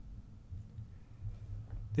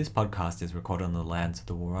This podcast is recorded on the lands of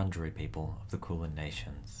the Wurundjeri people of the Kulin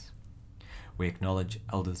Nations. We acknowledge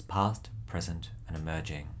elders past, present, and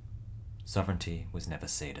emerging. Sovereignty was never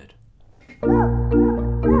ceded.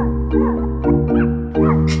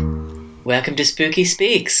 Welcome to Spooky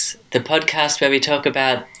Speaks, the podcast where we talk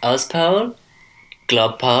about Ozpol,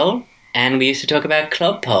 Globpol, and we used to talk about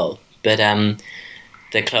Clubpol, but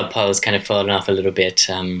the Clubpol's kind of fallen off a little bit.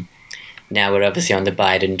 Now we're obviously on the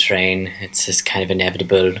Biden train. It's just kind of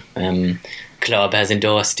inevitable. Club has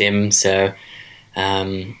endorsed him, so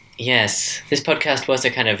yes, this podcast was a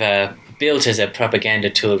kind of built as a propaganda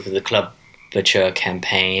tool for the Club Mature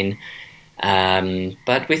campaign,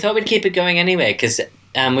 but we thought we'd keep it going anyway because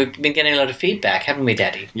we've been getting a lot of feedback, haven't we,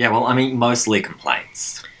 Daddy? Yeah, well, I mean, mostly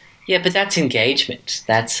complaints. Yeah, but that's engagement.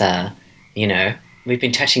 That's, we've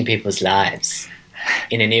been touching people's lives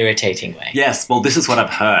in an irritating way. Yes, well, this is what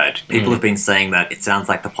I've heard. People have been saying that it sounds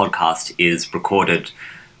like the podcast is recorded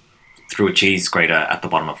through a cheese grater at the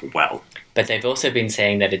bottom of a well. But they've also been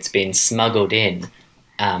saying that it's been smuggled in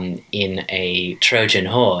a Trojan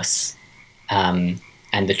horse. And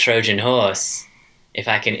the Trojan horse, if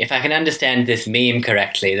I can understand this meme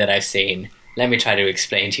correctly that I've seen, let me try to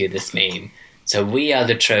explain to you this meme. So we are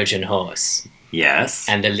the Trojan horse. Yes.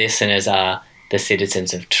 And the listeners are the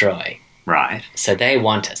citizens of Troy. Right. So they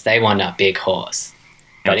want us. They want our big horse.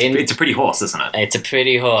 But it's a pretty horse, isn't it? It's a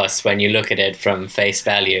pretty horse when you look at it from face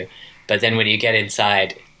value. But then when you get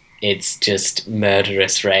inside, it's just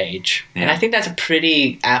murderous rage. Yeah. And I think that's a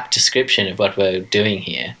pretty apt description of what we're doing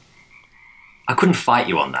here. I couldn't fight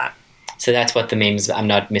you on that. So that's what the meme's... I'm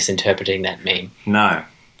not misinterpreting that meme. No.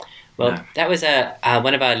 Well, no. That was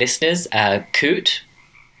one of our listeners, Coot,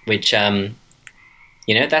 which,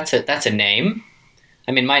 that's a name.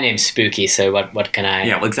 I mean, my name's Spooky, so what can I...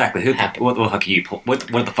 Yeah, well, exactly. What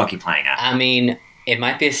the fuck are you playing at? I mean, it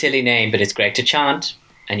might be a silly name, but it's great to chant,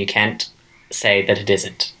 and you can't say that it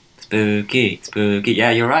isn't. Spooky. Yeah,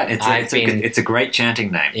 you're right. It's a great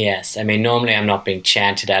chanting name. Yes, I mean, normally I'm not being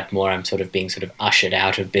chanted at more. I'm being ushered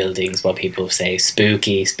out of buildings while people say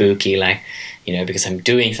spooky, like, because I'm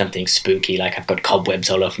doing something spooky, like I've got cobwebs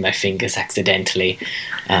all over my fingers accidentally.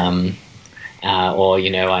 Or,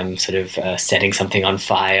 I'm setting something on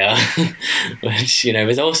fire, which,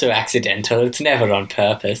 is also accidental. It's never on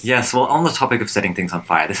purpose. Yes, well, on the topic of setting things on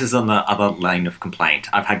fire, this is on the other lane of complaint.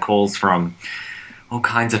 I've had calls from all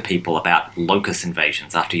kinds of people about locust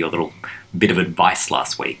invasions after your little bit of advice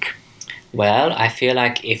last week. Well, I feel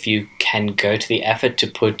like if you can go to the effort to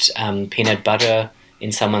put peanut butter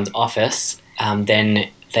in someone's office, then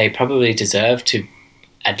they probably deserve to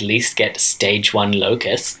at least get stage 1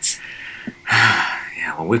 locusts.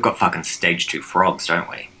 Yeah, well, we've got fucking stage 2 frogs, don't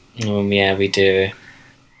we? Yeah, we do.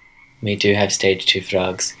 We do have stage 2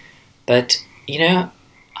 frogs. But, I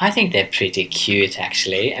think they're pretty cute,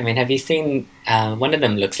 actually. I mean, have you seen... one of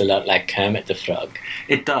them looks a lot like Kermit the Frog.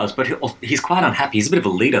 It does, but he's quite unhappy. He's a bit of a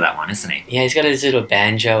leader, that one, isn't he? Yeah, he's got his little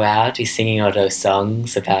banjo out. He's singing all those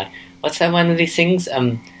songs about... What's that one that he sings?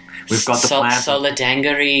 We've got the plan.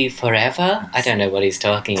 Solidangery Forever? I don't know what he's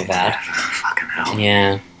talking about. Fucking hell.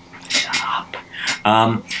 Yeah. Shut up.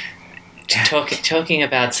 Talking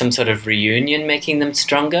about some sort of reunion making them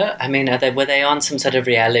stronger. I mean, were they on some sort of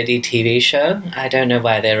reality TV show? I don't know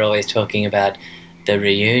why they're always talking about the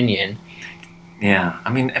reunion. Yeah,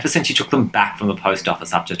 I mean, ever since you took them back from the post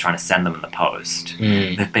office after trying to send them in the post,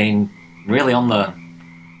 they've been really on the...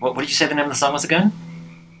 What did you say the name of the song was again?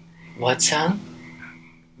 What song?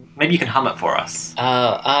 Maybe you can hum it for us.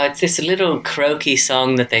 Oh, it's this little croaky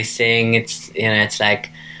song that they sing. It's, it's like...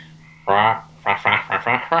 You'd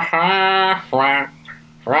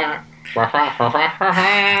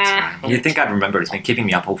think I'd remember it. It's been keeping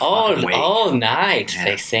me up all fucking week. All night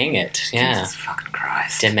they sing it. Yeah. Jesus fucking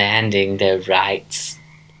Christ. Demanding their rights.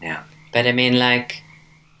 Yeah. But I mean, I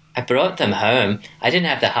brought them home. I didn't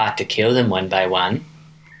have the heart to kill them one by one.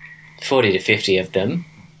 40 to 50 of them.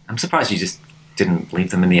 I'm surprised you just didn't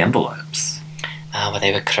leave them in the envelopes. Oh, well,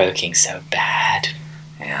 they were croaking so bad.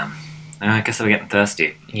 Yeah. I guess they were getting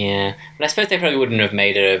thirsty. Yeah. Well, I suppose they probably wouldn't have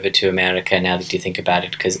made it over to America now that you think about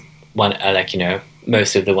it, because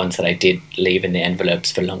most of the ones that I did leave in the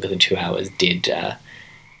envelopes for longer than 2 hours did,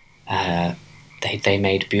 they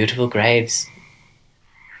made beautiful graves.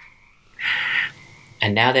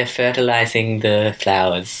 And now they're fertilizing the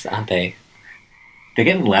flowers, aren't they? They're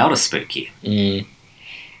getting louder, Spooky.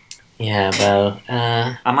 Yeah, well,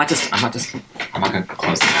 I might go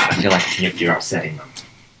close to that. I feel like you're upsetting them.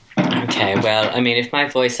 Okay, well, I mean, if my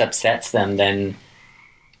voice upsets them, then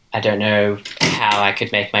I don't know how I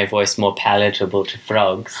could make my voice more palatable to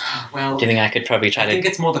frogs. Well, Do you think I could probably try I think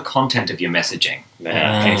it's more the content of your messaging than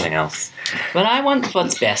anything else. Well, I want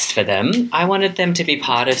what's best for them. I wanted them to be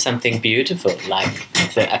part of something beautiful, like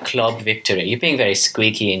a club victory. You're being very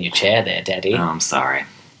squeaky in your chair there, Daddy. Oh, I'm sorry.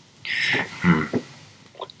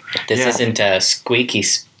 This isn't squeaky.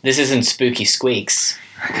 This isn't spooky squeaks.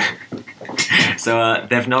 So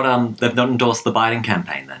they've not endorsed the Biden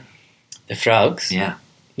campaign then. The frogs? Yeah.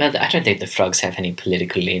 No, I don't think the frogs have any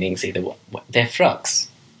political leanings either. They're frogs.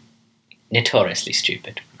 Notoriously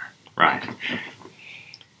stupid. Right.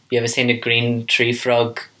 You ever seen a green tree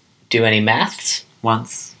frog do any maths?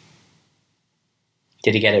 Once.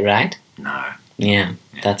 Did he get it right? No. Yeah,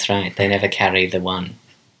 that's right. They never carry the one.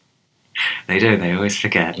 They do. They always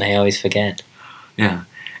forget. They always forget. Yeah.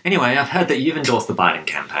 Anyway, I've heard that you've endorsed the Biden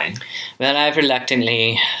campaign. Well, I've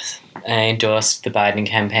reluctantly endorsed the Biden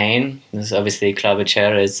campaign. There's obviously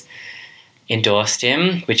Klobuchar has endorsed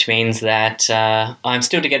him, which means that I'm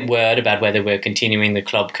still to get word about whether we're continuing the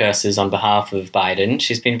club curses on behalf of Biden.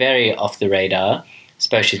 She's been very off the radar. I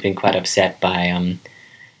suppose she's been quite upset by,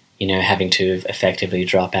 having to effectively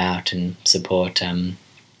drop out and support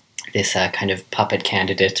this kind of puppet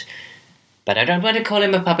candidate. But I don't want to call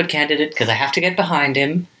him a puppet candidate because I have to get behind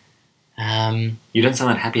him. You don't sound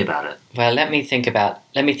that happy about it. Well, let me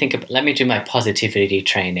do my positivity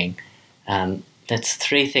training. That's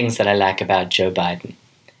 3 things that I like about Joe Biden.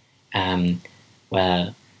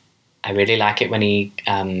 Well, I really like it when he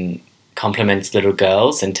compliments little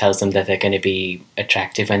girls and tells them that they're going to be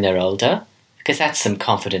attractive when they're older, because that's some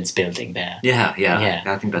confidence building there. Yeah.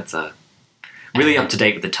 I think that's really up to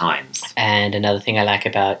date with the times. And another thing I like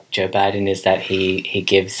about Joe Biden is that he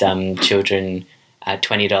gives children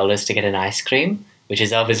 $20 to get an ice cream, which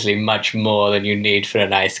is obviously much more than you need for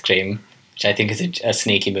an ice cream, which I think is a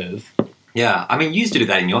sneaky move. Yeah, I mean, you used to do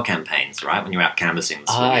that in your campaigns, right? When you were out canvassing the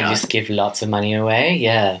schoolyard. I just give lots of money away,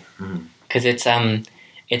 yeah. Because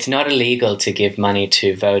it's not illegal to give money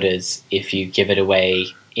to voters if you give it away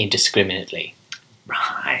indiscriminately.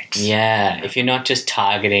 Right. Yeah, if you're not just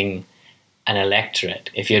targeting an electorate,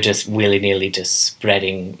 if you're just willy-nilly just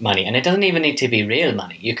spreading money. And it doesn't even need to be real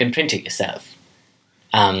money. You can print it yourself.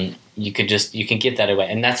 You can give that away.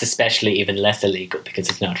 And that's especially even less illegal because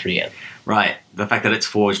it's not real. Right. The fact that it's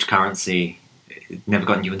forged currency never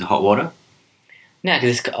gotten you into hot water? No,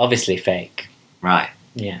 because it's obviously fake. Right.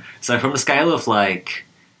 Yeah. So from a scale of like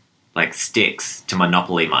sticks to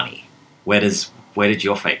Monopoly money, where did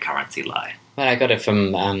your fake currency lie? Well, I got it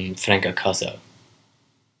from Franco Coso.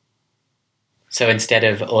 So instead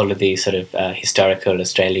of all of the sort of historical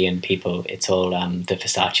Australian people, it's all the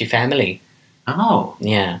Versace family. Oh.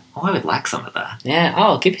 Yeah. Oh, I would like some of that. Yeah. Oh,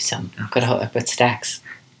 I'll give you some. I've got stacks.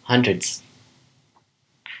 Hundreds.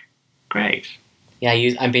 Great. Yeah,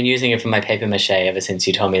 I've been using it for my paper mache ever since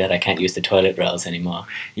you told me that I can't use the toilet rolls anymore.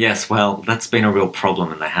 Yes, well, that's been a real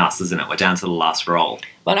problem in the house, isn't it? We're down to the last roll.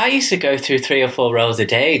 Well, I used to go through 3 or 4 rolls a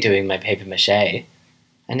day doing my paper mache,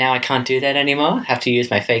 and now I can't do that anymore. I have to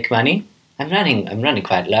use my fake money. I'm running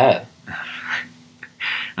quite low.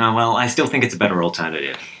 Well, I still think it's a better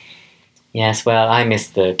alternative. Yes, well, I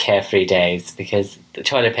miss the carefree days because the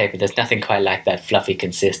toilet paper, there's nothing quite like that fluffy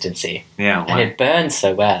consistency. Yeah, and it burns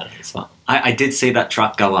so well as well. I did see that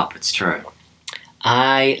truck go up, it's true.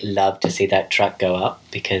 I love to see that truck go up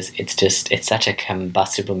because it's such a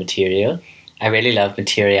combustible material. I really love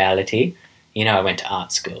materiality. You know, I went to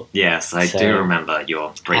art school. Yes, I do remember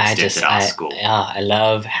your brief stint at art school. I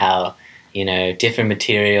love how, different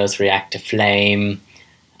materials react to flame,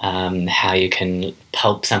 how you can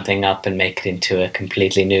pulp something up and make it into a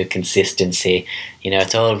completely new consistency.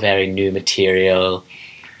 It's all very new material,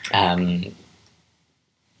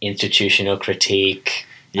 institutional critique.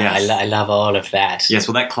 Yes. I love all of that. Yes,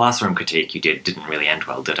 well, that classroom critique you didn't really end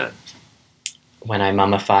well, did it? When I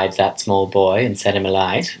mummified that small boy and set him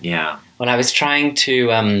alight. Yeah. Well, I was trying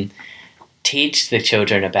to teach the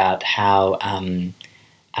children about how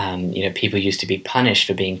people used to be punished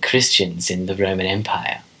for being Christians in the Roman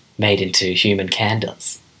Empire, made into human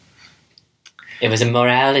candles. It was a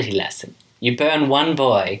morality lesson. You burn one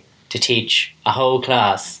boy to teach a whole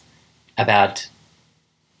class about,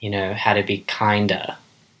 how to be kinder.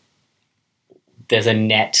 There's a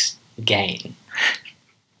net gain,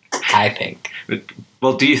 I think.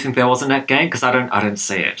 Well, do you think there was a net gain? Because I don't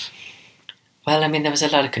see it. Well, there was a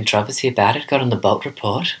lot of controversy about it. Got on the Bolt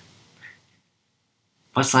Report.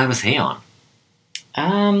 What side was he on?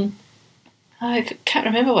 I can't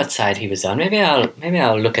remember what side he was on. Maybe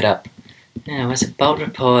I'll look it up. No, was it Bolt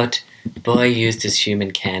Report? Boy used as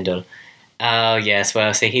human candle. Oh yes,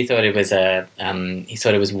 well, see, he thought it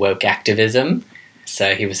was woke activism.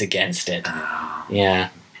 so he was against it. Oh. Yeah.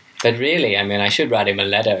 But really, I mean, I should write him a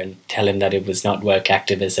letter and tell him that it was not work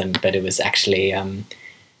activism, but it was actually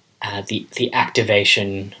the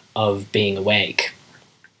activation of being awake.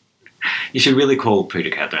 You should really call Prue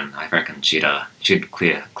Catherine. I reckon she'd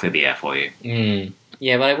clear the air for you.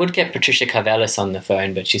 Yeah, well, I would get Patricia Carvelis on the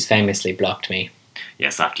phone, but she's famously blocked me.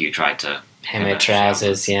 Yes, after you tried to hem her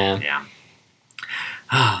trousers, yeah.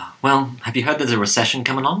 Well, have you heard there's a recession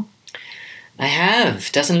coming on? I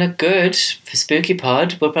have. Doesn't look good for Spooky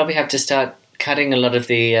Pod. We'll probably have to start cutting a lot of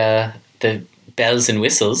the bells and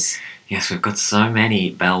whistles. Yes, we've got so many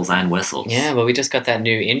bells and whistles. Yeah, well, we just got that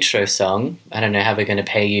new intro song. I don't know how we're going to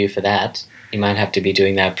pay you for that. You might have to be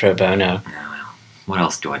doing that pro bono. Oh, well, what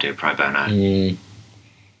else do I do pro bono?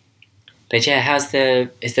 But yeah,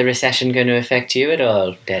 is the recession going to affect you at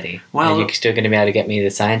all, Daddy? Well, are you still going to be able to get me the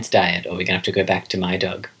science diet, or are we going to have to go back to my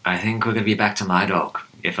dog? I think we're going to be back to my dog,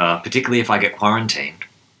 particularly if I get quarantined.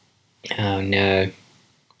 Oh no!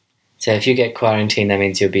 So if you get quarantined, that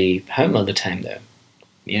means you'll be home all the time, though.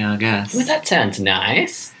 Yeah, I guess. Well, that sounds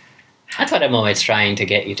nice. That's what I'm always trying to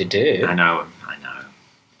get you to do. I know.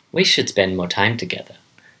 We should spend more time together.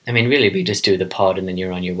 I mean, really, we just do the pod and then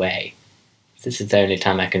you're on your way. This is the only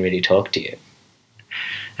time I can really talk to you.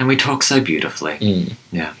 And we talk so beautifully.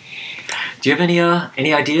 Yeah. Do you have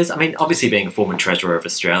any ideas? I mean, obviously being a former treasurer of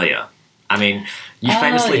Australia, I mean, you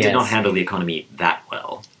famously did not handle the economy that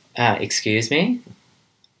well. Excuse me?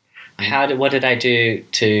 What did I do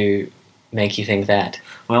to make you think that?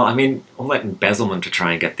 Well, I mean, all that embezzlement to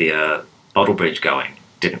try and get the bottle bridge going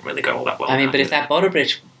didn't really go all that well. I mean, but if that bottle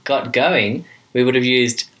bridge got going, we would have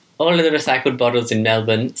used all of the recycled bottles in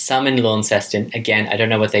Melbourne, some in Launceston. Again, I don't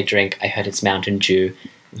know what they drink. I heard it's Mountain Dew.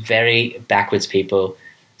 Very backwards people.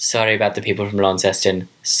 Sorry about the people from Launceston.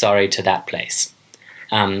 Sorry to that place.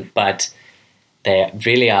 But they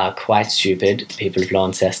really are quite stupid, people of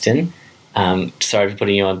Launceston. Sorry for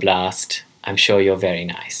putting you on blast. I'm sure you're very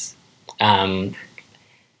nice.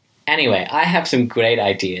 Anyway, I have some great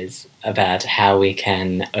ideas about how we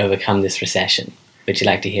can overcome this recession. Would you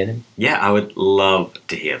like to hear them? Yeah, I would love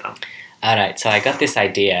to hear them. All right, so I got this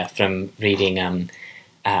idea from reading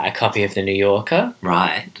a copy of The New Yorker.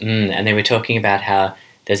 Right. And they were talking about how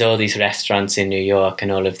there's all these restaurants in New York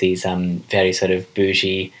and all of these very sort of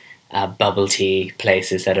bougie bubble tea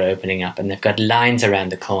places that are opening up, and they've got lines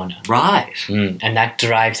around the corner. Right. And that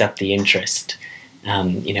drives up the interest,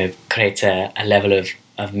 creates a level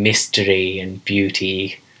of mystery and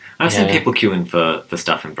beauty. I've seen people queuing for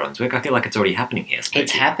stuff in Brunswick. I feel like it's already happening here.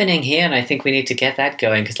 It's happening here, and I think we need to get that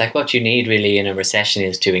going, because what you need really in a recession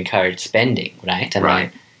is to encourage spending, right?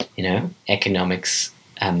 Right. Economics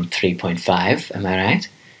 3.5, am I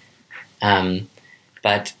right?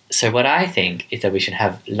 But so what I think is that we should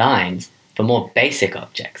have lines for more basic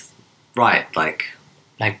objects. Right, like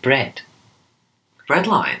bread. Bread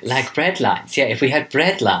lines? Like bread lines, yeah. If we had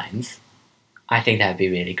bread lines, I think that would be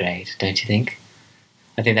really great, don't you think?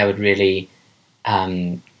 I think that would really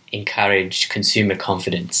encourage consumer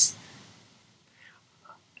confidence.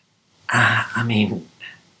 I mean,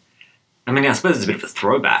 I suppose it's a bit of a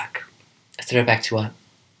throwback. A throwback to what?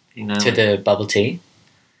 To the bubble tea?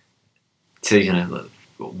 To,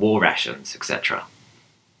 war rations, etc.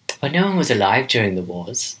 But no one was alive during the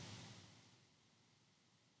wars.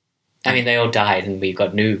 I mean, they all died and we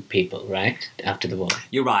got new people, right? After the war.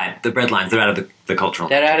 You're right. The bread lines, they're out of the cultural.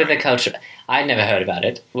 They're out of the culture. I'd never heard about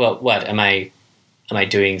it. Well, what? Am I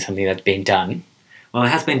doing something that's being done? Well, it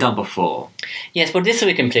has been done before. Yes, but this will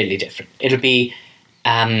be completely different. It'll be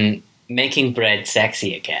making bread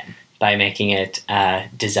sexy again by making it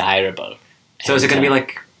desirable. So is it going to be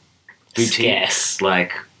like boutique? Scarce.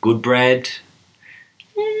 Like good bread?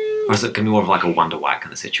 Or is it going to be more of like a Wonder Whack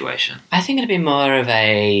kind of situation? I think it'll be more of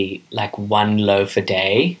a one loaf a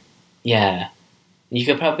day. Yeah. You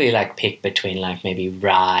could probably pick between maybe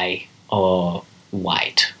rye or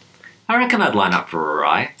white. I reckon I'd line up for a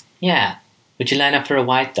rye. Yeah. Would you line up for a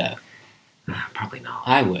white though? Probably not.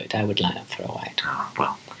 I would. I would line up for a white. Oh,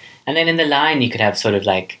 well. And then in the line you could have sort of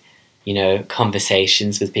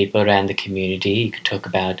conversations with people around the community. You could talk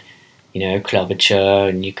about, clubature,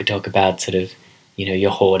 and you could talk about sort of,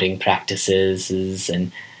 your hoarding practices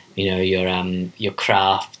and, your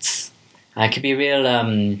crafts. It could be a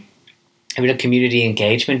real community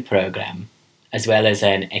engagement program, as well as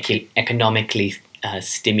an economically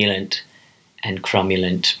stimulant and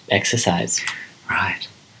cromulent exercise. Right.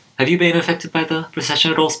 Have you been affected by the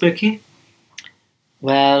recession at all, Spooky?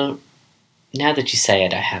 Well, now that you say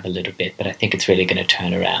it, I have a little bit, but I think it's really going to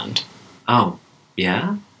turn around. Oh,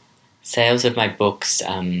 yeah? Sales of my books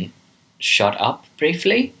shot up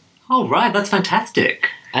briefly. Oh, right, that's fantastic.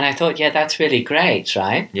 And I thought, yeah, that's really great,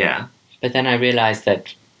 right? Yeah. But then I realised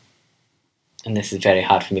that, and this is very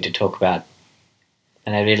hard for me to talk about,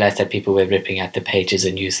 and I realised that people were ripping out the pages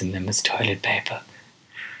and using them as toilet paper.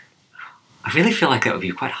 I really feel like that would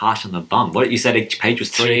be quite harsh on the bum. What you said each page was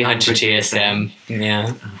 300 GSM.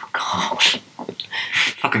 Yeah. Oh, God.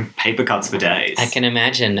 Fucking paper cuts for days. I can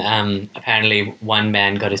imagine. Apparently one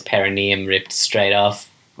man got his perineum ripped straight off.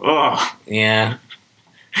 Oh. Yeah.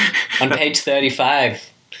 On page 35.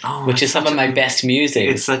 Oh, which is some of my best music.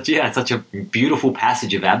 It's such a beautiful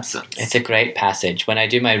passage of absence. It's a great passage. When I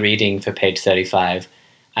do my reading for page 35,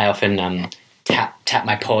 I often tap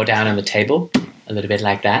my paw down on the table, a little bit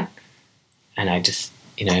like that, and I just,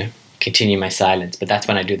 continue my silence. But that's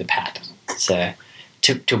when I do the pat. So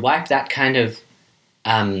to wipe that kind of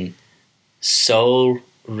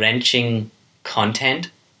soul-wrenching content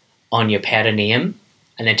on your perineum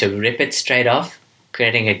and then to rip it straight off,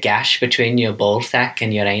 creating a gash between your ballsack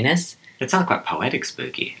and your anus. It sounds quite poetic,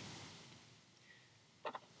 Spooky.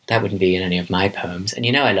 That wouldn't be in any of my poems. And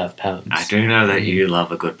I love poems. I do know that you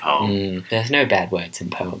love a good poem. There's no bad words in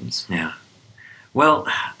poems. Yeah. Well,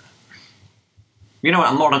 you know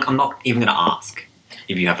what? I'm not even going to ask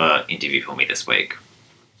if you have an interview for me this week.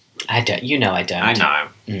 I don't. I don't. I know.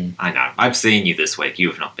 I know. I've seen you this week. You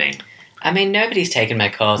have not been. I mean, nobody's taken my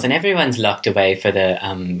calls, and everyone's locked away for the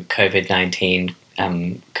COVID-19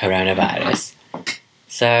 coronavirus.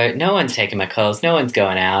 So no one's taking my calls. No one's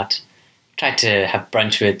going out. Tried to have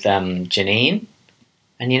brunch with Janine,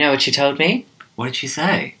 and you know what she told me? What did she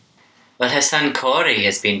say? Well, her son Corey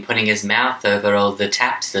has been putting his mouth over all the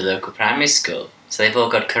taps at the local primary school. So they've all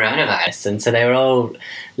got coronavirus, and so they were all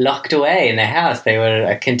locked away in their house. They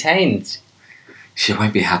were contained. She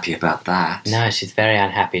won't be happy about that. No, she's very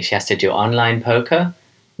unhappy. She has to do online poker,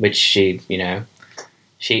 which she refers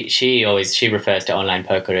to online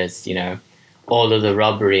poker as, all of the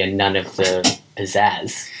robbery and none of the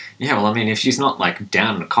pizzazz. Yeah, well, I mean, if she's not,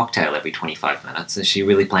 down in a cocktail every 25 minutes, is she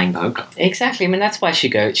really playing poker? Exactly. I mean, that's why she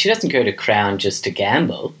doesn't go to Crown just to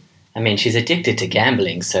gamble. I mean, she's addicted to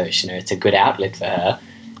gambling, so, it's a good outlet for her.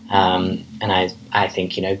 And I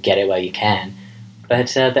think, get it while you can. But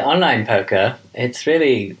the online poker, it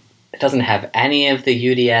doesn't have any of the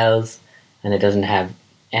UDLs, and it doesn't have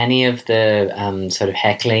any of the sort of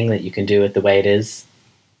heckling that you can do with the waiters.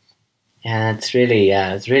 Yeah, it's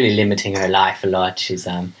really limiting her life a lot. She's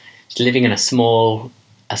living in a small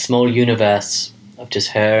universe of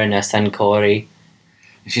just her and her son Corey.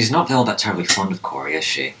 She's not all that terribly fond of Corey, is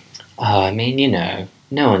she? Oh, I mean,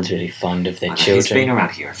 no one's really fond of their children. He's been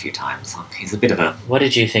around here a few times. He's a bit of a... What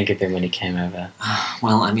did you think of him when he came over?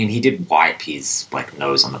 Well, I mean, he did wipe his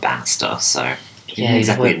nose on the banister, so he didn't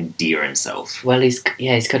exactly endear himself. Well, he's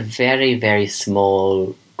got very, very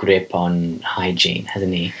small grip on hygiene,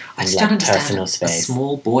 hasn't he? I just don't understand personal space. A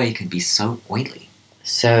small boy can be so oily.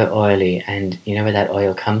 So oily, and you know where that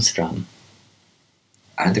oil comes from?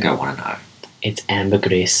 I don't think I want to know. It's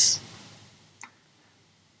ambergris.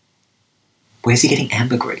 Where's he getting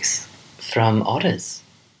ambergris? From otters.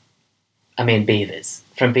 I mean, beavers.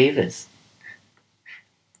 From beavers.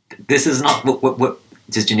 This is not... What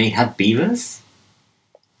does Janine have beavers?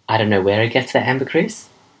 I don't know where he gets the ambergris,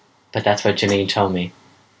 but that's what Janine told me.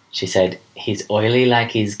 She said, he's oily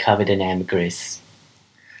like he's covered in ambergris.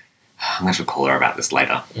 I'm going to call her about this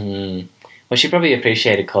later. Well, she probably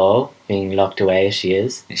appreciate a call, being locked away as she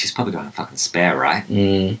is. Yeah, she's probably going to fucking spare, right?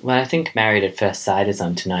 Well, I think Married at First Sight is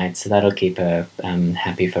on tonight, so that'll keep her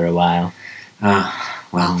happy for a while.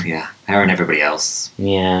 Well, yeah. Her and everybody else.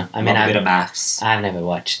 Yeah. I mean, a bit of maths. I've never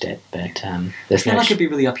watched it, but I feel like it'd be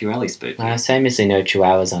really up your alley, Spooky. Famously no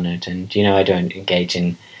chihuahuas on it, and I don't engage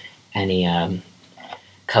in any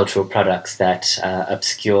cultural products that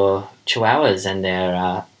obscure chihuahuas and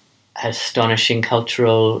their astonishing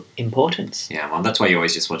cultural importance. Yeah, well, that's why you're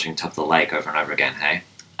always just watching Top of the Lake over and over again, hey?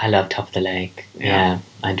 I love Top of the Lake. Yeah,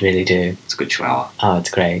 I really do. It's a good chihuahua. Oh, it's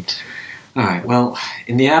great. All right, well,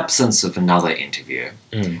 in the absence of another interview,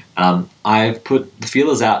 I've put the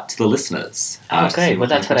feelers out to the listeners. Oh, great. Well,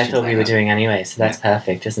 that's what I thought we were doing anyway, so that's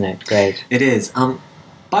perfect, isn't it? Great. It is.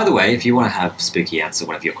 By the way, if you want to have Spooky answer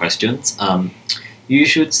one of your questions, you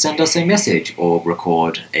should send us a message or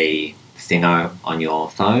record a thingo on your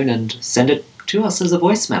phone and send it to us as a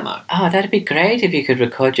voice memo. Oh, that'd be great if you could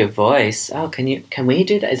record your voice. Oh, can we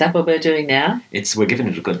do that? Is that what we're doing now? We're giving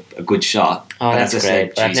it a good shot. Oh, that's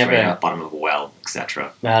great. Cheese grater, bottom of a well,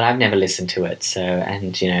 etc. Well, I've never listened to it, so,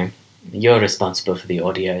 and you're responsible for the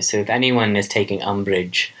audio. So if anyone is taking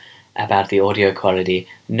umbrage about the audio quality,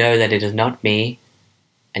 know that it is not me,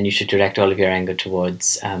 and you should direct all of your anger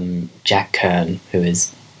towards Jack Kern, who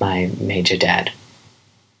is my major dad.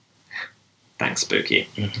 Thanks, Spooky.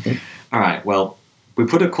 All right, well, we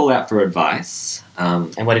put a call out for advice.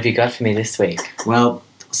 And what have you got for me this week? Well,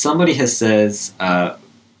 somebody has says,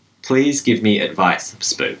 please give me advice,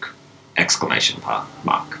 Spook! !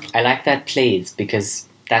 I like that please, because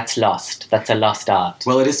that's lost. That's a lost art.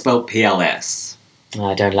 Well, it is spelled PLS. Oh,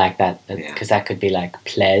 I don't like that, because that could be like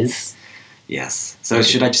ples. Yes. So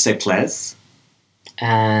should I just say ples?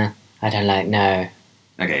 I don't like, no.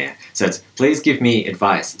 Okay, yeah. So it's, please give me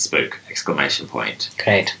advice, Spook! !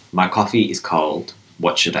 Great. My coffee is cold.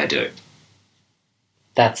 What should I do?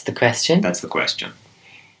 That's the question? That's the question.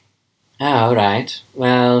 Oh, all right.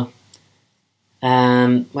 Well,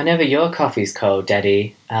 whenever your coffee's cold,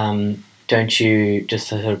 Daddy, don't you just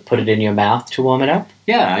sort of put it in your mouth to warm it up?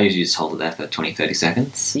 Yeah, I usually just hold it there for 20, 30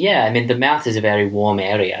 seconds. Yeah, I mean, the mouth is a very warm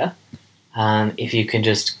area. If you can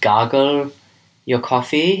just gargle your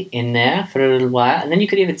coffee in there for a little while, and then you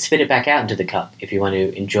could even spit it back out into the cup if you want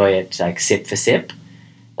to enjoy it, like sip for sip.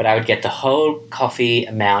 But I would get the whole coffee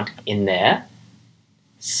amount in there,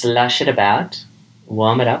 slush it about,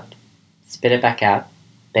 warm it up, spit it back out,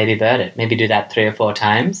 baby bird it. Maybe do that 3 or 4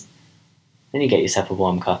 times. Then you get yourself a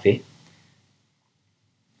warm coffee.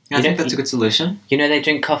 Yeah, I think that's a good solution. You know they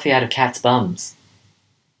drink coffee out of cats' bums.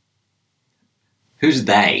 Who's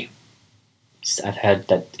they? I've heard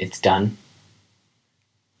that it's done.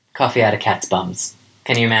 Coffee out of cats' bums.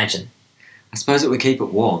 Can you imagine? I suppose it would keep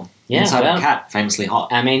it warm. Yeah, Inside a cat, famously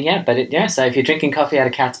hot. I mean, yeah, but so if you're drinking coffee out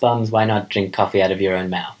of cats' bums, why not drink coffee out of your own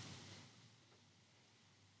mouth?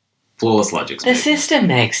 Flawless logic. The system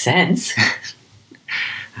makes sense.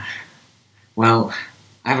 Well,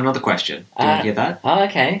 I have another question. Do you want to hear that? Oh,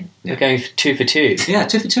 okay. Yeah. We're going 2 for 2. Yeah,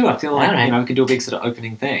 2 for 2. I feel like we can do a big sort of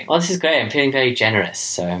opening thing. Well, this is great. I'm feeling very generous.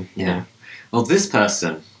 So you know. Well, this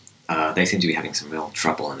person, they seem to be having some real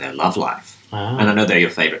trouble in their love life. Oh. And I know they're your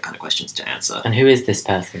favourite kind of questions to answer. And who is this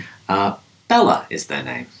person? Bella is their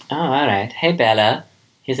name. Oh, all right. Hey, Bella.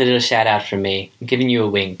 Here's a little shout out from me. I'm giving you a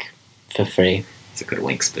wink for free. It's a good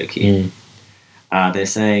wink, Spooky. They're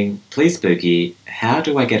saying, please, Spooky, how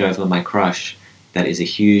do I get over my crush that is a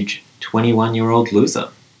huge 21-year-old loser?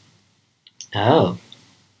 Oh.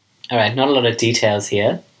 All right. Not a lot of details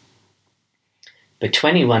here. But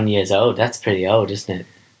 21 years old, that's pretty old, isn't it?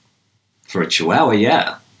 For a chihuahua,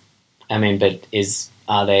 yeah. I mean, but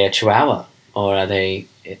are they a chihuahua? Or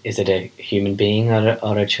is it a human being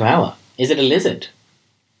or a chihuahua? Is it a lizard?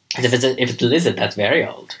 If it's a lizard, that's very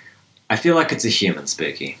old. I feel like it's a human,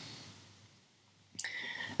 Spooky.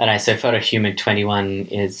 All right, so for a human, 21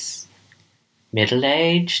 is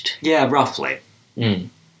middle-aged? Yeah, roughly.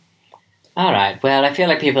 All right, well, I feel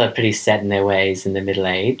like people are pretty set in their ways in the middle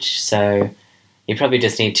age, so you probably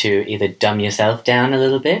just need to either dumb yourself down a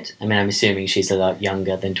little bit. I mean, I'm assuming she's a lot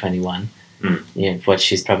younger than 21. You know,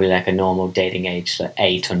 she's probably like a normal dating age, like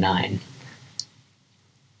 8 or 9.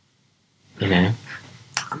 You know?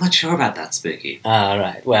 I'm not sure about that, Spooky. All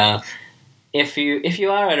right, well, if you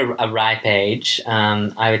are at a ripe age,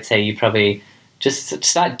 I would say you probably just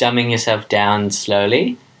start dumbing yourself down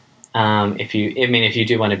slowly. If you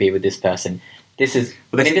do want to be with this person, they're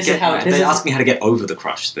asking me how to get over the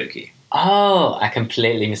crush, Spooky. Oh, I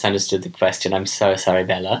completely misunderstood the question. I'm so sorry,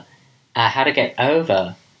 Bella. How to get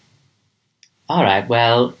over? All right,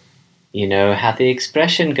 well, you know how the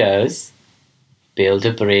expression goes. Build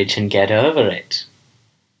a bridge and get over it.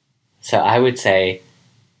 So I would say,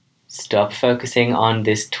 stop focusing on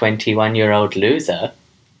this 21-year-old loser,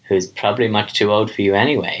 who's probably much too old for you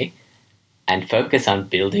anyway, and focus on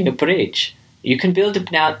building a bridge. You can build a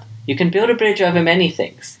bridge over many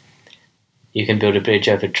things. You can build a bridge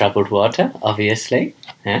over troubled water, obviously.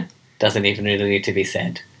 Doesn't even really need to be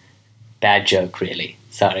said. Bad joke, really.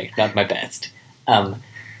 Sorry, not my best.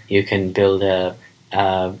 You can build a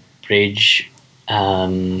bridge...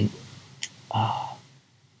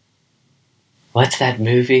 what's that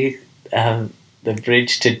movie? The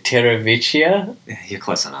Bridge to Terravicchia? Yeah, you're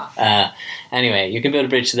close enough. Anyway, you can build a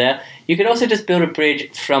bridge there. You could also just build a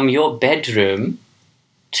bridge from your bedroom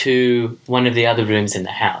to one of the other rooms in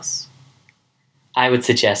the house. I would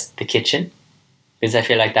suggest the kitchen, because I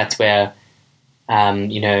feel like that's where,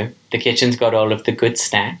 the kitchen's got all of the good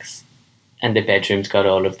snacks and the bedroom's got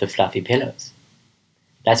all of the fluffy pillows.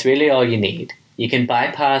 That's really all you need. You can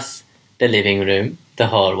bypass the living room, the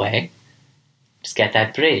hallway, just get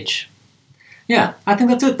that bridge. Yeah, I think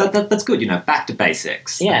that's good. That's good, back to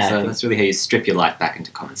basics. Yeah. That's really how you strip your life back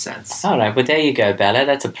into common sense. All right, well, there you go, Bella.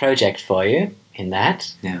 That's a project for you in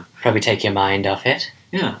that. Yeah. Probably take your mind off it.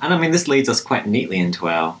 Yeah, and I mean, this leads us quite neatly into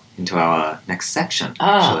our next section,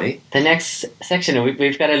 actually. The next section,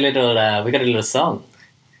 we've got a little song.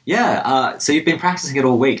 Yeah, so you've been practicing it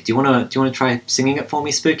all week. Do you want to try singing it for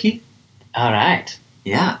me, Spooky? All right.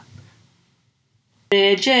 Yeah.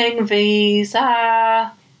 Bridging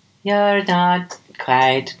visa, you're not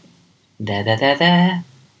quite there.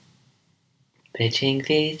 Bridging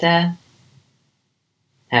visa.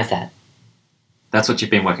 How's that? That's what you've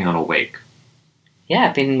been working on all week. Yeah,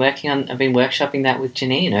 I've been workshopping that with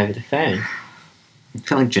Janine over the phone. I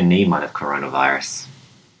feel like Janine might have coronavirus.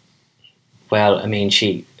 Well, I mean,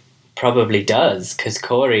 she probably does, because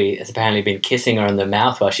Corey has apparently been kissing her on the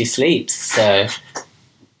mouth while she sleeps, so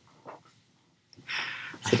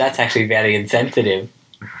that's actually very insensitive.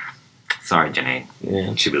 Sorry, Janine.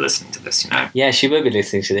 Yeah. You should be listening to this, you know. Yeah, she will be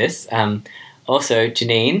listening to this. Also,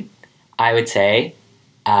 Janine, I would say,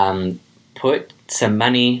 put some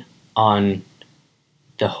money on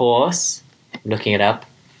the horse. Looking it up.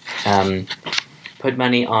 Put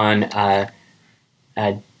money on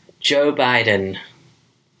Joe Biden,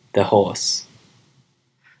 the horse.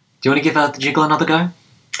 Do you want to give the jingle another go?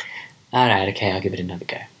 All right, okay, I'll give it another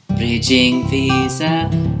go. Bridging visa,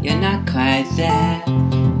 you're not quite there.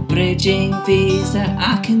 Bridging visa,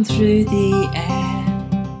 arcing through the air.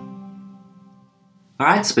 All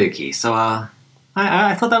right, Spooky. So, I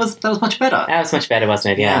thought that was much better. That was much better,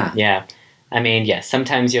 wasn't it? Yeah. I mean, yes,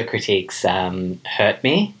 sometimes your critiques hurt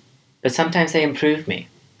me, but sometimes they improve me,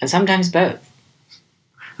 and sometimes both.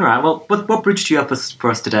 All right, well, what bridge do you have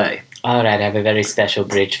for us today? All right, I have a very special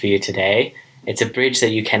bridge for you today. It's a bridge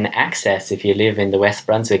that you can access if you live in the West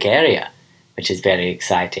Brunswick area, which is very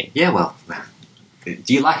exciting. Yeah, well,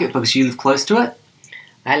 do you like it because you live close to it?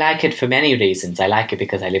 I like it for many reasons. I like it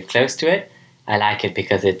because I live close to it. I like it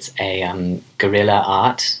because it's a guerrilla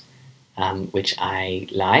art, which I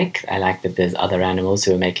like. I like that there's other animals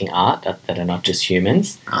who are making art that are not just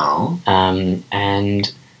humans. Oh.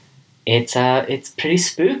 And it's pretty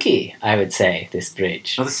spooky, I would say, this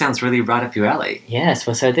bridge. Oh, this sounds really right up your alley. Yes,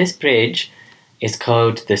 well, so this bridge is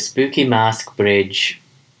called the Spooky Mask Bridge,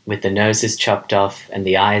 with the noses chopped off and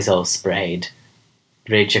the eyes all sprayed.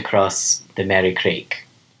 Bridge across the Merry Creek.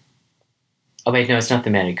 Oh wait, no, it's not the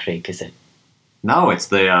Merry Creek, is it? No, it's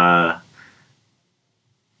the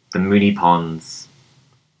Moonee Ponds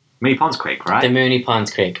Creek, right? The Moonee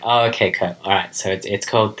Ponds Creek. Oh, okay, cool. All right, so it's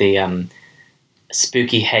called the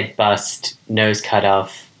Spooky Head Bust, Nose Cut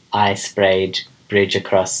Off, Eye Sprayed Bridge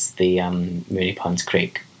across the Moonee Ponds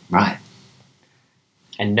Creek. Right.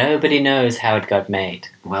 And nobody knows how it got made.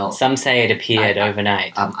 Well, some say it appeared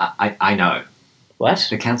overnight. I know. What?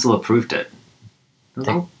 The council approved it.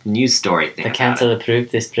 The whole news story thing. The council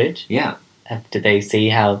approved this bridge? Yeah. Did they see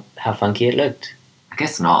how funky it looked? I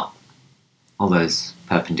guess not. All those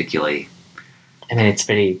perpendicularly. I mean,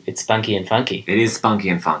 it's spunky and funky. It is spunky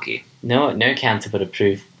and funky. No council would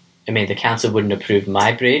approve. I mean, the council wouldn't approve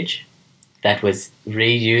my bridge that was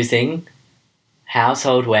reusing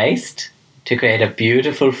household waste to create a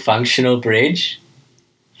beautiful, functional bridge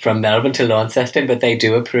from Melbourne to Launceston, but they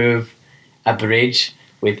do approve a bridge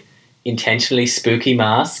with intentionally spooky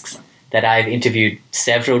masks that I've interviewed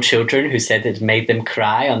several children who said that it made them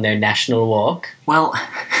cry on their national walk. Well,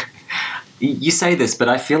 you say this, but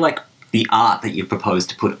I feel like the art that you proposed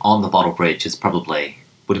to put on the bottle bridge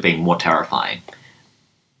would have been more terrifying.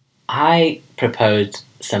 I proposed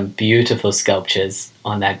some beautiful sculptures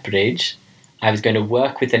on that bridge. I was going to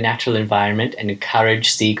work with the natural environment and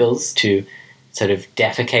encourage seagulls to sort of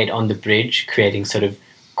defecate on the bridge, creating sort of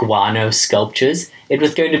guano sculptures. It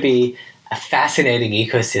was going to be a fascinating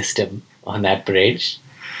ecosystem on that bridge.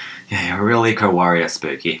 Yeah, you're a real eco-warrior,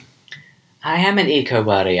 Spooky. I am an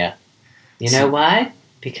eco-warrior. You know why?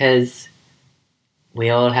 Because we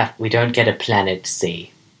don't get a planet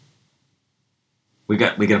C. We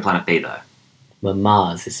get a planet B, though. Well,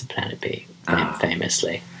 Mars is a planet B,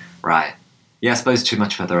 famously. Right. Yeah, I suppose too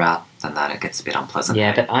much further out than that, it gets a bit unpleasant.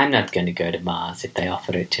 Yeah, but I'm not going to go to Mars if they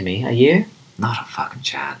offer it to me. Are you? Not a fucking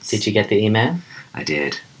chance. Did you get the email? I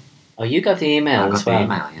did. Oh, you got the email as well? I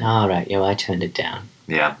got the email, yeah. Oh, right. Yeah, well, I turned it down.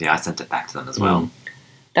 Yeah, I sent it back to them as well.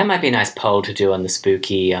 That might be a nice poll to do on the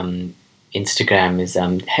Spooky Instagram is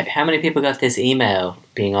how many people got this email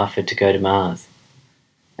being offered to go to Mars?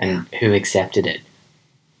 And who accepted it?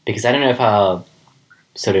 Because I don't know if our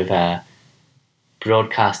sort of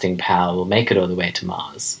broadcasting power will make it all the way to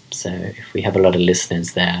Mars. So if we have a lot of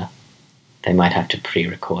listeners there, they might have to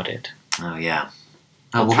pre-record it. Oh, yeah.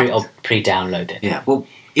 Or pre-download it. Yeah, well,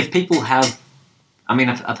 if people have... I mean,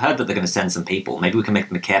 I've heard that they're going to send some people. Maybe we can make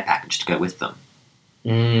them a care package to go with them.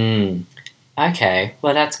 Okay,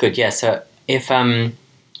 well, that's good. Yeah, so if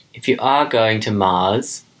you are going to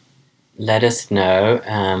Mars, let us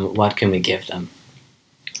know. What can we give them?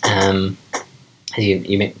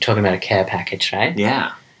 You're talking about a care package, right?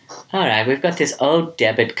 Yeah. All right, we've got this old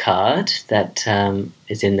debit card that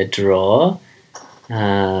is in the drawer.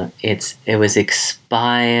 It was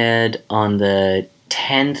expired on the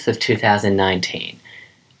 10th of 2019.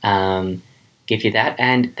 Give you that,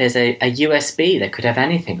 and there's a USB that could have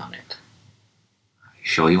anything on it.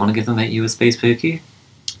 Sure you want to give them that USB, Spooky?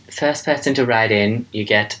 First person to write in, you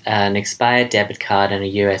get an expired debit card and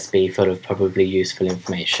a USB full of probably useful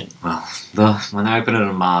information. Well, when they open it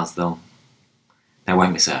on Mars, they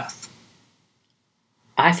won't miss Earth.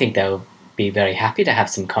 I think they'll be very happy to have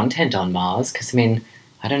some content on Mars, because, I mean,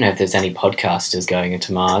 I don't know if there's any podcasters going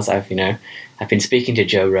into Mars. I've been speaking to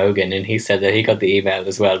Joe Rogan, and he said that he got the email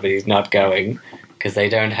as well, but he's not going because they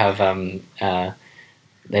don't have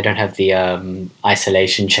the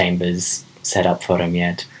isolation chambers set up for him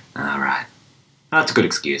yet. All right, that's a good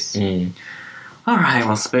excuse. Mm. All right,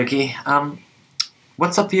 well, Spooky,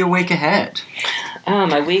 what's up for your week ahead?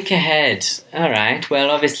 My week ahead. All right.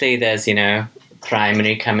 Well, obviously there's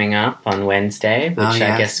primary coming up on Wednesday, which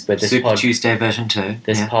I guess with this Super pod, Tuesday version 2.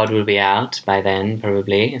 This pod will be out by then,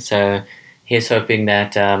 probably. So here's hoping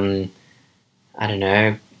that I don't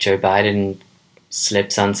know, Joe Biden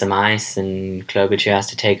slips on some ice and Klobuchar has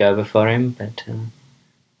to take over for him, but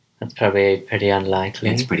that's probably pretty unlikely.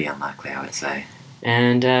 It's pretty unlikely, I would say.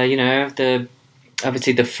 And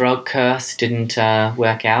obviously the frog curse didn't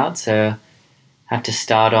work out, so have to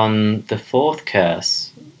start on the fourth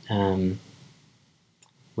curse.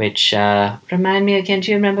 Which, remind me again,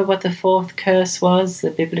 do you remember what the fourth curse was?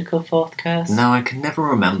 The biblical fourth curse? No, I can never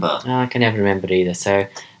remember. Oh, I can never remember either. So,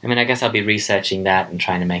 I mean, I guess I'll be researching that and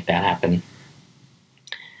trying to make that happen.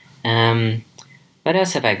 What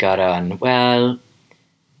else have I got on? Well,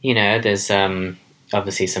 there's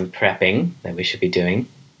obviously some prepping that we should be doing.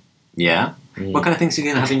 Yeah? What kind of things are you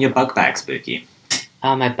going to have in your bug bag, Spooky?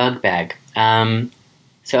 Oh, my bug bag.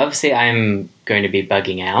 So obviously I'm going to be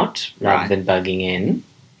bugging out rather than bugging in,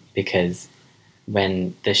 because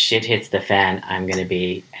when the shit hits the fan, I'm going to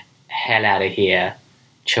be hell out of here,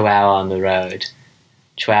 Chihuahua on the road.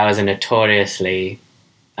 Chihuahuas are notoriously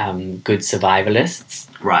good survivalists.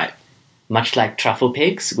 Right. Much like truffle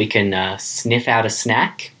pigs, we can sniff out a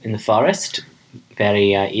snack in the forest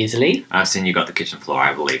very easily. I've seen you got the kitchen floor,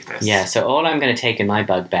 I believe this. Yeah, so all I'm going to take in my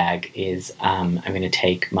bug bag is I'm going to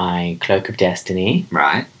take my Cloak of Destiny.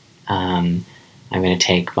 Right. I'm going to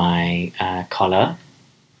take my collar.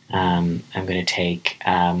 I'm going to take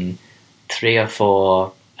 3 or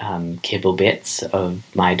 4 kibble bits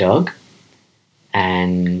of my dog.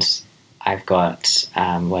 And I've got,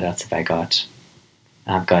 what else have I got?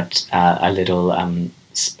 I've got a little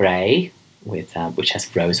spray with which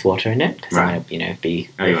has rose water in it, because I want to be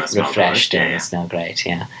refreshed and smell great.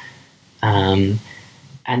 Yeah. And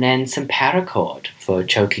then some paracord for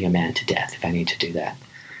choking a man to death if I need to do that.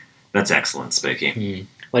 That's excellent, Spooky.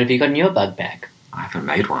 What have you got in your bug bag? I haven't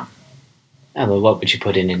made one. Oh, well, what would you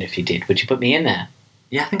put in it if you did? Would you put me in there?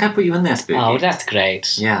 Yeah, I think I'd put you in there, Spooky. Oh, that's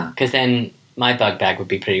great. Yeah. Because then my bug bag would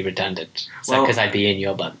be pretty redundant. So, because I'd be in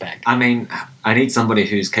your bug bag. I mean, I need somebody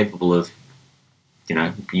who's capable of,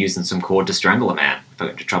 using some cord to strangle a man if I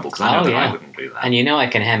get into trouble, because I know that I wouldn't do that. And I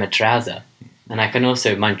can hem a trouser. And I can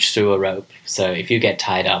also munch through a rope. So if you get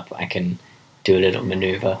tied up, I can do a little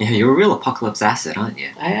maneuver. Yeah, you're a real apocalypse asset, aren't you?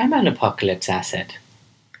 I am an apocalypse asset.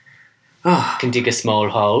 Oh. Can dig a small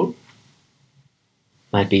hole.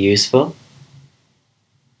 Might be useful.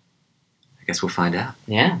 I guess we'll find out.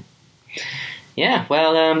 Yeah. Yeah,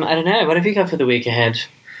 well, I don't know. What have you got for the week ahead?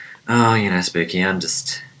 Oh, Spooky, I'm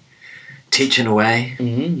just teaching away.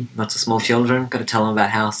 Mm-hmm. Lots of small children. Got to tell them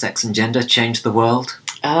about how sex and gender changed the world.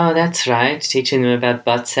 Oh, that's right. Teaching them about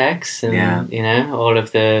butt sex and, all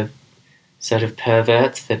of the sort of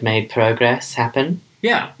perverts that made progress happen.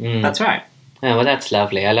 Yeah, that's right. Oh, well, that's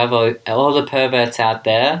lovely. I love all the perverts out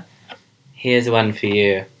there. Here's one for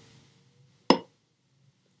you.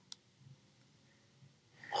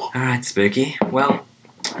 All right, Spooky. Well,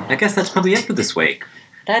 I guess that's probably it for this week.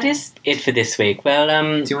 That is it for this week. Well,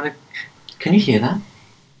 do you want to... Can you hear that?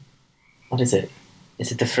 What is it?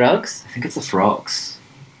 Is it the frogs? I think it's the frogs.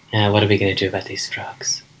 What are we going to do about these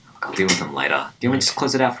frogs? I'll deal with them later. Do you want to just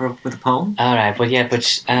close it out with a poem? All right. Well, yeah, but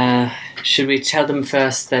should we tell them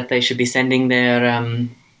first that they should be sending their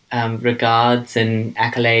regards and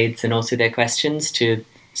accolades and also their questions to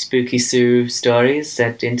SpookySooStories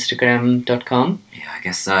at Instagram.com? Yeah, I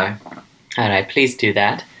guess so. All right. Please do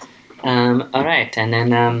that. All right. And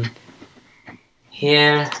then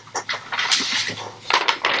here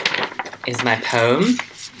is my poem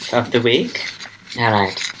of the week. All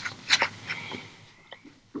right.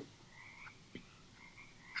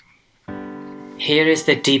 Here is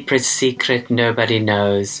the deepest secret nobody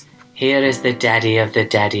knows. Here is the daddy of the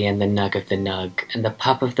daddy and the nug of the nug, and the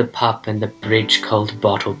pup of the pup and the bridge called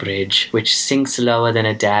Bottle Bridge, which sinks lower than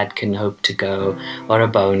a dad can hope to go, or a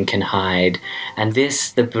bone can hide, and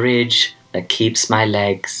this the bridge that keeps my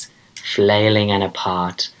legs flailing and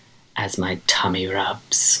apart as my tummy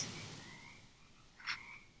rubs.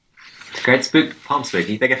 Great poem,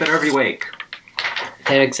 Spooky. They get better every week.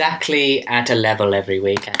 They're exactly at a level every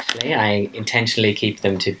week, actually. I intentionally keep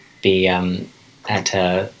them to be at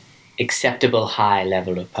a acceptable high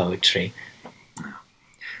level of poetry.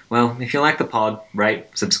 Well, if you like the pod, rate,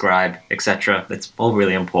 subscribe, etc. It's all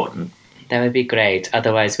really important. That would be great.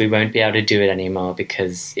 Otherwise, we won't be able to do it anymore,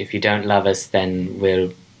 because if you don't love us, then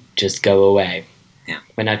we'll just go away. Yeah.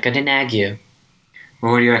 We're not going to nag you.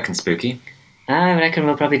 Well, what do you reckon, Spooky? I reckon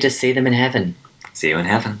we'll probably just see them in heaven. See you in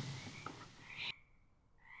heaven.